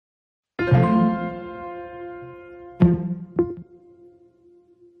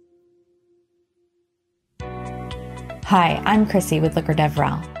Hi, I'm Chrissy with Looker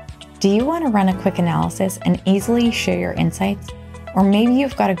DevRel. Do you want to run a quick analysis and easily share your insights? Or maybe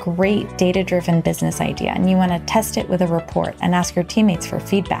you've got a great data-driven business idea and you want to test it with a report and ask your teammates for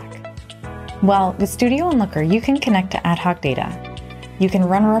feedback. Well, with Studio and Looker, you can connect to Ad-hoc data. You can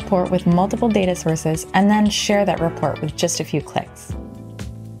run a report with multiple data sources and then share that report with just a few clicks.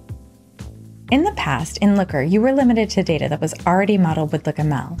 In the past, in Looker, you were limited to data that was already modeled with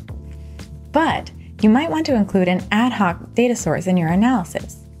LookML. But you might want to include an ad hoc data source in your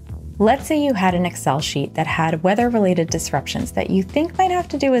analysis. Let's say you had an Excel sheet that had weather-related disruptions that you think might have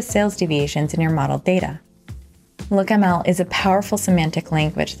to do with sales deviations in your modeled data. LookML is a powerful semantic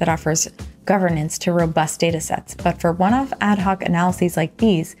language that offers governance to robust datasets, but for one-off ad hoc analyses like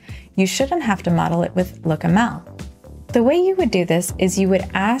these, you shouldn't have to model it with LookML. The way you would do this is you would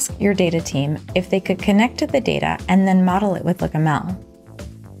ask your data team if they could connect to the data and then model it with LookML.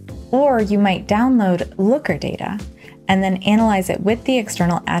 Or you might download Looker data and then analyze it with the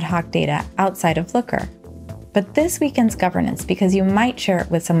external ad hoc data outside of Looker. But this weakens governance because you might share it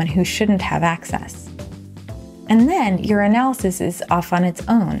with someone who shouldn't have access. And then your analysis is off on its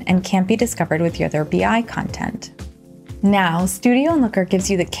own and can't be discovered with your other BI content. Now, Studio and Looker gives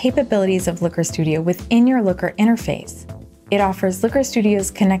you the capabilities of Looker Studio within your Looker interface. It offers Looker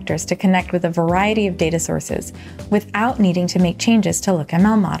Studio's connectors to connect with a variety of data sources without needing to make changes to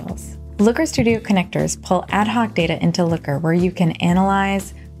LookML models. Looker Studio connectors pull ad hoc data into Looker where you can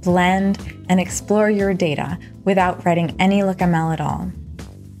analyze, blend, and explore your data without writing any LookML at all.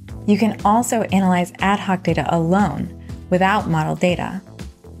 You can also analyze ad hoc data alone without model data.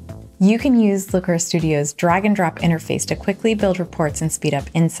 You can use Looker Studio's drag-and-drop interface to quickly build reports and speed up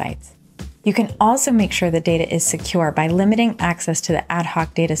insights. You can also make sure the data is secure by limiting access to the ad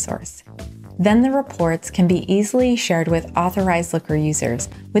hoc data source. Then the reports can be easily shared with authorized Looker users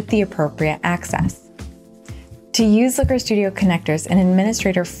with the appropriate access. To use Looker Studio connectors, an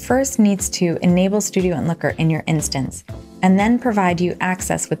administrator first needs to enable Studio and Looker in your instance, and then provide you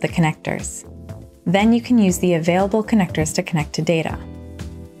access with the connectors. Then you can use the available connectors to connect to data.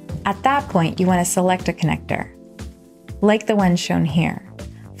 At that point, you want to select a connector, like the one shown here.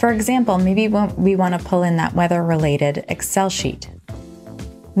 For example, maybe we want to pull in that weather-related Excel sheet.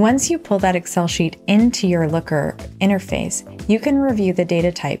 Once you pull that Excel sheet into your Looker interface, you can review the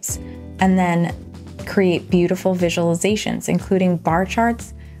data types and then create beautiful visualizations, including bar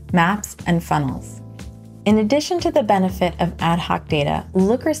charts, maps, and funnels. In addition to the benefit of ad hoc data,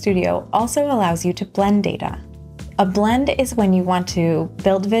 Looker Studio also allows you to blend data. A blend is when you want to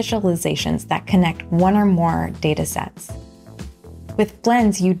build visualizations that connect one or more data sets. With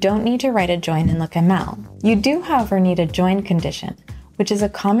blends, you don't need to write a join in LookML. You do, however, need a join condition, which is a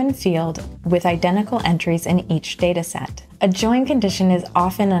common field with identical entries in each dataset. A join condition is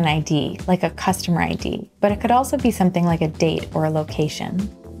often an ID, like a customer ID, but it could also be something like a date or a location.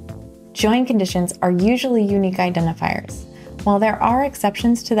 Join conditions are usually unique identifiers. While there are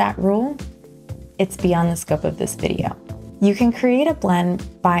exceptions to that rule, it's beyond the scope of this video. You can create a blend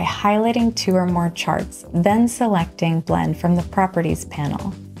by highlighting two or more charts, then selecting Blend from the Properties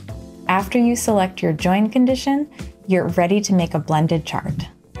panel. After you select your join condition, you're ready to make a blended chart.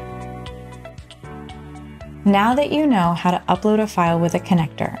 Now that you know how to upload a file with a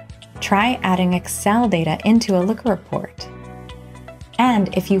connector, try adding Excel data into a Looker report.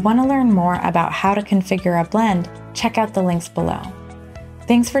 And if you want to learn more about how to configure a blend, check out the links below.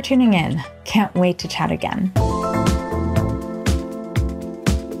 Thanks for tuning in. Can't wait to chat again.